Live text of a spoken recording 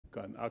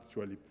can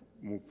actually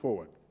move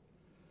forward.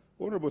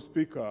 Honorable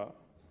Speaker,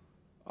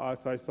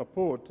 as I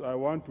support, I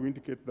want to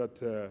indicate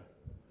that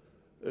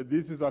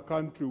this is a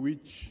country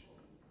which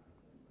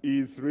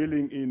is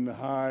reeling in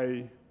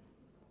high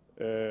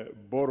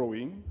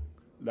borrowing,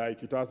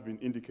 like it has been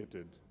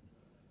indicated.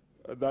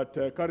 That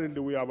currently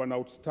we have an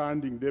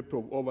outstanding debt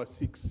of over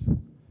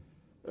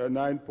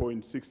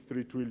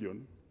 9.63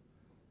 trillion,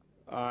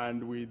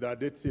 and with a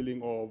debt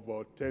ceiling of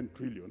 10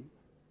 trillion.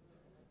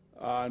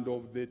 And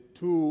of the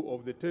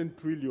 10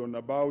 trillion,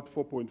 about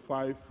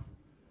 4.5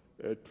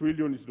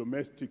 trillion is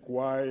domestic,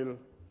 while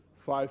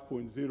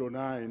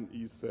 5.09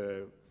 is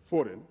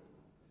foreign.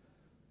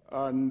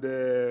 And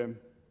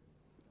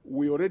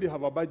we already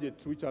have a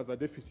budget which has a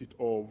deficit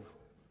of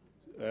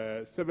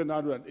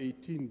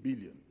 718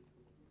 billion.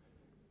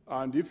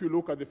 And if you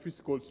look at the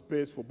fiscal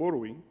space for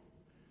borrowing,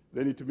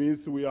 then it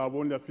means we have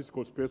only a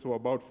fiscal space of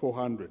about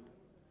 400.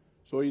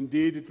 So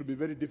indeed, it will be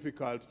very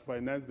difficult to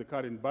finance the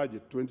current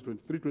budget,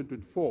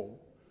 2023-2024,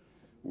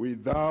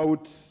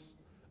 without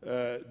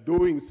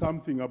doing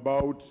something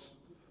about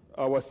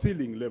our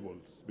ceiling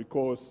levels,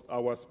 because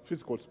our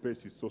fiscal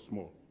space is so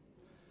small.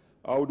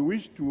 I would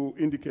wish to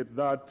indicate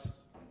that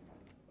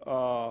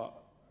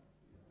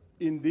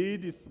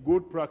indeed it's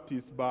good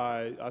practice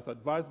as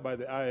advised by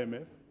the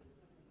IMF,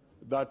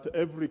 that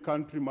every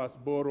country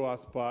must borrow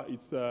as per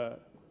its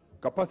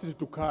capacity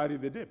to carry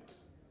the debt.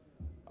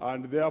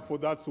 And therefore,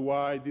 that's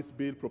why this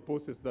bill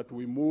proposes that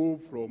we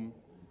move from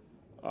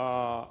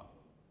a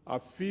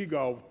figure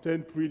of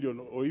 10 trillion,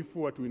 or if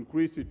we were to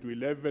increase it to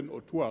 11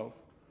 or 12,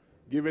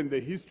 given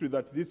the history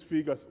that this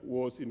figure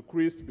was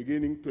increased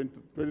beginning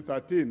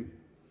 2013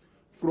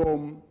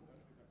 from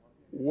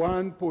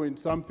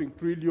 1-point-something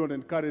trillion,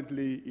 and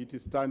currently it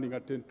is standing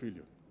at 10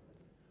 trillion.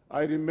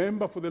 I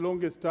remember for the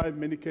longest time,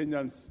 many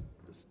Kenyans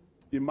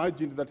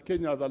imagined that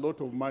Kenya has a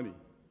lot of money.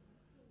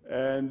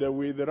 And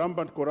with the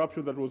rampant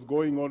corruption that was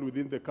going on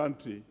within the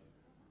country,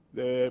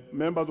 the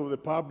members of the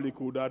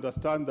public would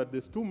understand that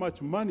there's too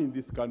much money in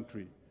this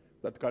country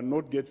that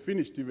cannot get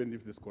finished even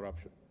if there's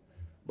corruption.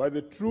 But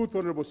the truth,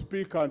 Honorable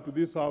Speaker, and to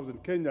this House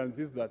and Kenyans,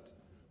 is that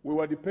we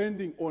were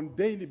depending on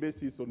daily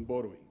basis on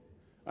borrowing.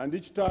 And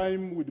each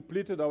time we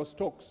depleted our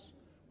stocks,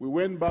 we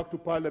went back to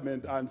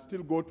Parliament and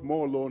still got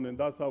more loan, and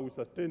that's how we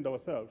sustained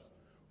ourselves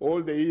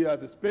all the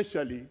years,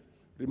 especially,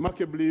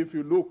 remarkably, if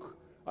you look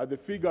at the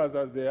figures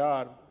as they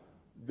are,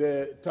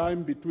 the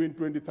time between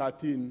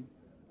 2013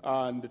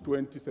 and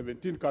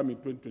 2017 coming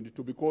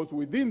 2022, because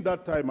within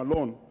that time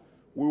alone,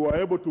 we were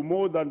able to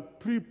more than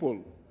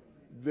triple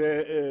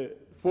the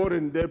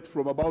foreign debt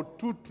from about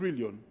 2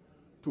 trillion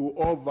to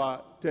over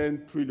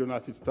 10 trillion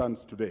as it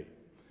stands today.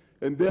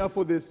 And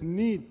therefore, there's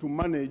need to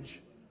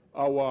manage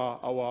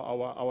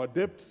our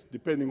debts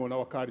depending on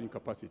our carrying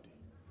capacity.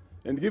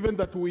 And given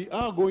that we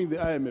are going the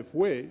IMF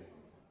way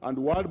and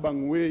World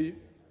Bank way,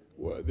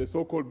 the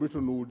so-called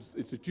Bretton Woods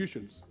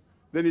institutions,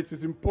 then it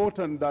is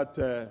important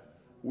that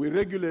we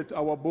regulate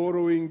our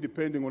borrowing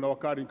depending on our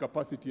carrying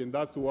capacity, and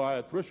that's why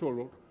a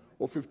threshold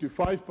of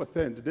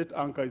 55% debt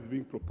anchor is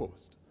being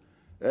proposed.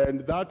 And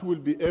that will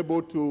be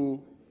able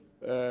to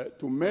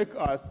make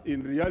us,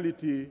 in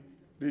reality,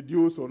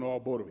 reduce on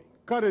our borrowing.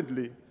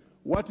 Currently,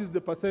 what is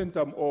the percentage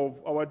of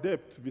our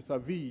debt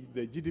vis-a-vis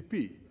the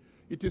GDP?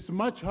 It is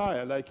much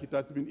higher, like it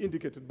has been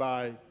indicated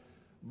by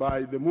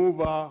the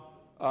mover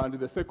and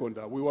the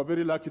seconder. We were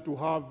very lucky to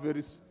have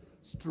very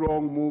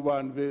strong mover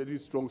and very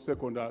strong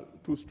seconder,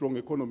 two strong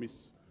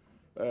economists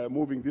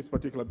moving this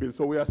particular bill.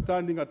 So we are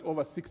standing at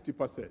over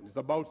 60%. It's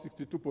about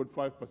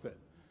 62.5%.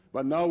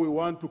 But now we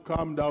want to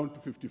come down to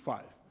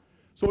 55.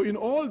 So in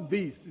all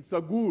this, it's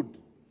a good,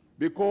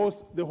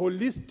 because the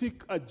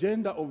holistic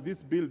agenda of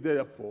this bill,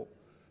 therefore,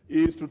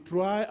 is to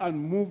try and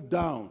move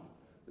down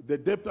the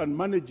debt and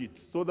manage it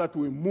so that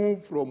we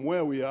move from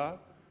where we are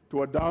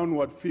to a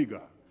downward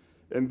figure.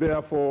 And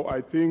therefore,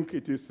 I think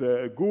it is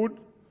good,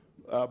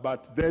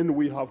 but then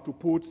we have to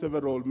put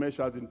several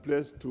measures in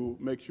place to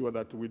make sure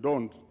that we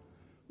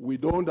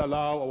don't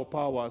allow our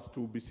powers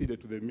to be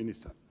ceded to the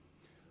minister.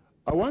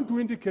 I want to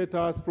indicate,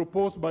 as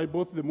proposed by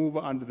both the mover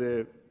and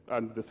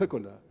the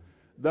seconder,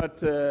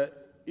 that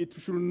it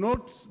should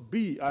not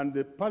be, and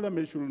the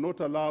Parliament should not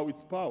allow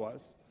its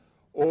powers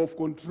of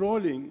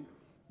controlling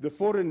the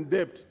foreign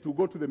debt to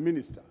go to the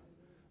minister.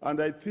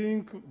 And I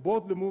think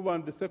both the mover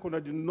and the seconder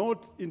did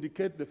not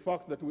indicate the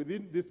fact that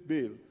within this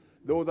bill,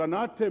 there was an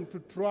attempt to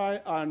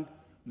try and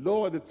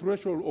lower the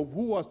threshold of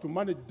who was to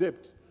manage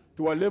debt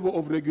to a level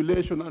of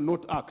regulation and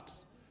not act.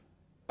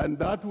 And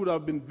that would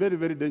have been very,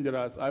 very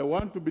dangerous. I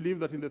want to believe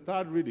that in the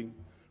third reading,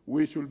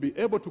 we should be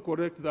able to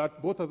correct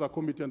that, both as a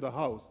committee and the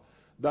House,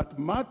 that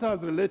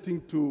matters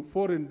relating to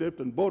foreign debt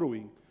and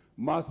borrowing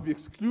must be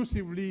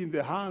exclusively in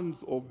the hands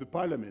of the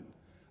Parliament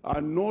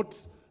and not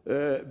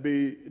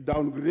be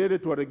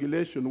downgraded to a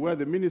regulation where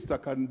the minister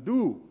can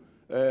do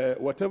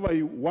whatever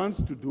he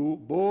wants to do,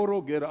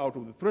 borrow, get out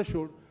of the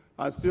threshold,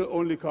 and still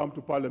only come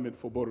to Parliament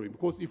for borrowing.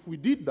 Because if we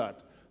did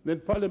that, then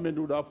Parliament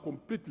would have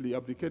completely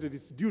abdicated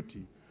its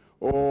duty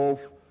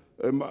of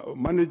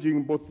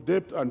managing both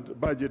debt and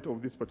budget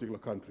of this particular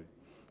country.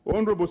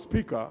 Honorable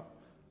Speaker,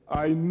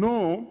 I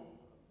know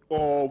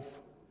of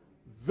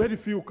very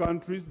few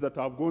countries that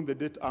have gone the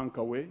debt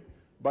anchor way,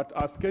 but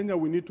as Kenya,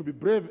 we need to be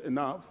brave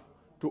enough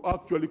to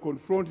actually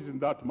confront it in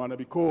that manner,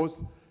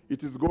 because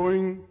it is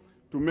going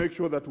to make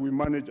sure that we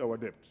manage our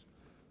debt.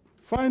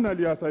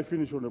 Finally, as I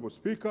finish, Honorable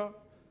Speaker,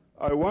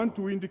 I want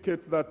to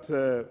indicate that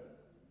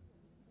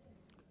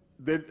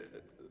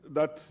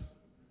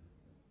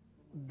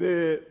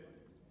the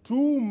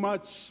too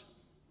much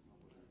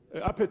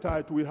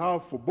appetite we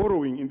have for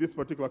borrowing in this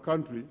particular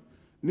country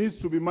needs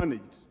to be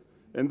managed.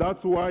 And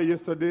that's why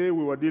yesterday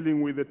we were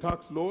dealing with the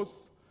tax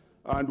laws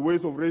and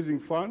ways of raising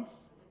funds,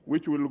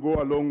 which will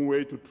go a long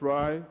way to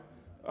try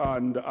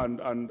and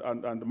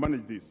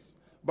manage this.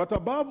 But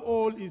above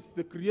all is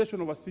the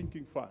creation of a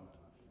sinking fund.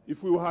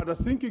 If we had a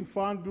sinking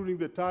fund during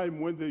the time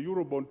when the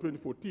Eurobond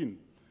 2014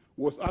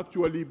 was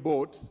actually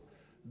bought,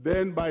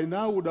 then by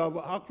now would have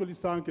actually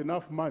sunk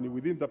enough money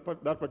within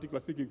that particular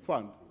sinking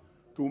fund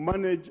to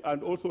manage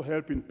and also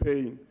help in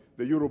paying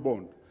the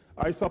Eurobond.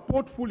 I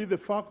support fully the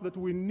fact that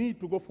we need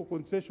to go for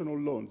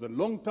concessional loans and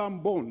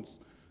long-term bonds,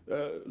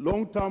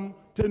 long-term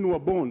tenure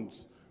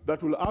bonds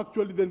that will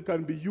actually then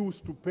can be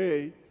used to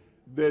pay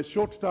the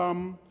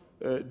short-term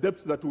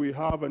debts that we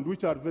have and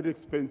which are very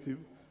expensive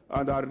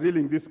and are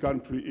reeling this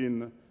country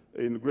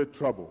in great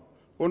trouble.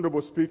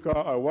 Honorable Speaker,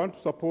 I want to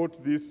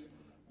support this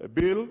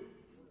bill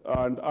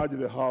and urge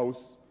the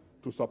House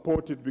to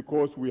support it,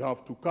 because we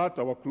have to cut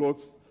our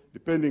clothes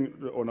depending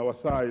on our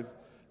size.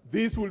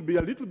 This will be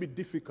a little bit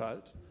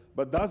difficult,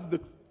 but that's the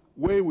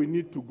way we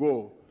need to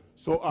go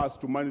so as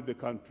to manage the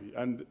country.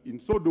 And in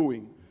so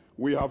doing,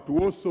 we have to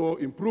also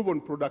improve on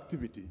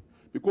productivity,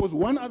 because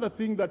one other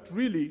thing that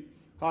really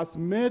has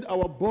made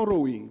our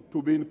borrowing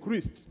to be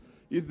increased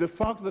is the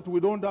fact that we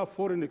don't have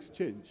foreign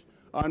exchange,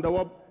 and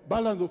our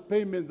balance of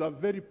payments are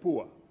very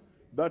poor.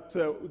 That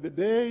the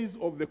days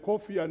of the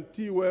coffee and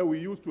tea where we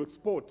used to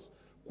export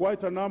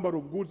quite a number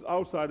of goods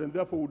outside and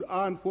therefore would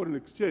earn foreign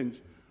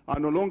exchange are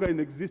no longer in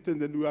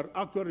existence, and we are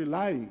actually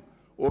relying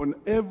on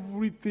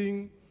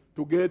everything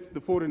to get the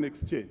foreign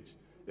exchange.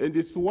 And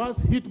it was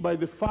hit by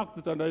the fact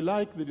that, and I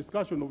like the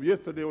discussion of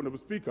yesterday, Honorable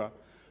Speaker,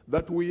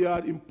 that we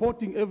are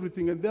importing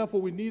everything, and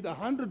therefore we need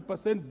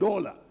 100%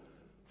 dollar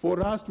for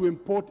us to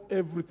import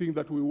everything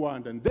that we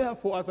want. And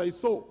therefore, as I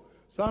saw,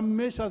 some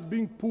measures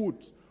being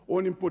put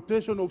on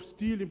importation of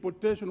steel,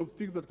 importation of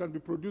things that can be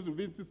produced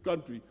within this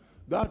country,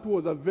 that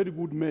was a very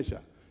good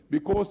measure,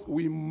 because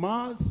we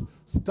must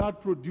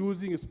start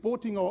producing,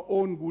 exporting our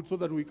own goods so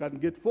that we can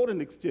get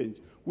foreign exchange,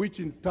 which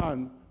in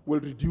turn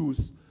will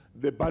reduce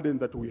the burden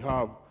that we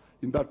have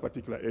in that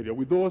particular area.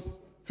 With those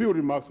few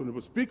remarks,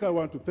 Honorable Speaker, I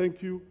want to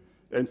thank you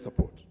and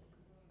support.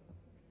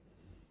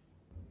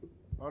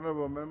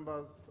 Honorable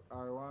members,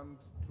 I want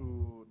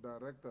to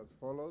direct as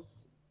follows.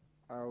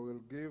 I will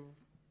give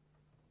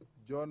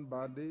John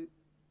Badi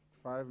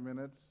 5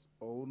 minutes,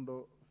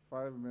 Oundo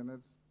 5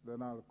 minutes,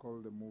 then I'll call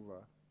the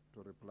mover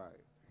to reply.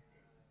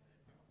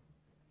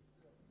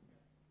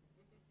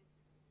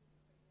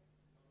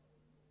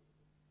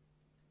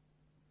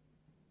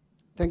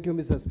 Thank you,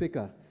 Mr.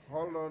 Speaker.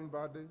 Hold on,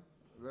 Badi.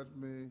 Let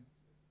me,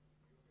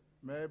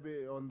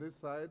 maybe on this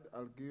side,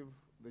 I'll give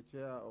the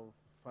chair of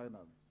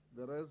finance.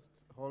 The rest,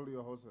 hold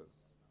your horses.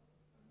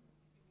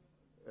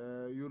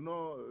 You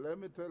know, let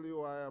me tell you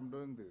why I'm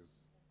doing this.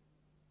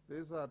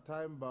 These are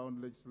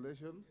time-bound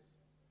legislations.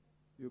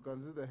 You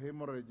can see the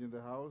hemorrhage in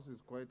the House is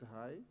quite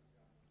high,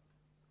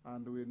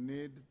 and we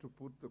need to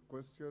put the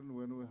question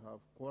when we have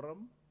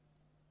quorum,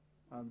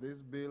 and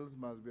these bills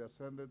must be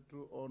ascended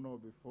to on or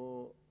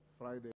before Friday.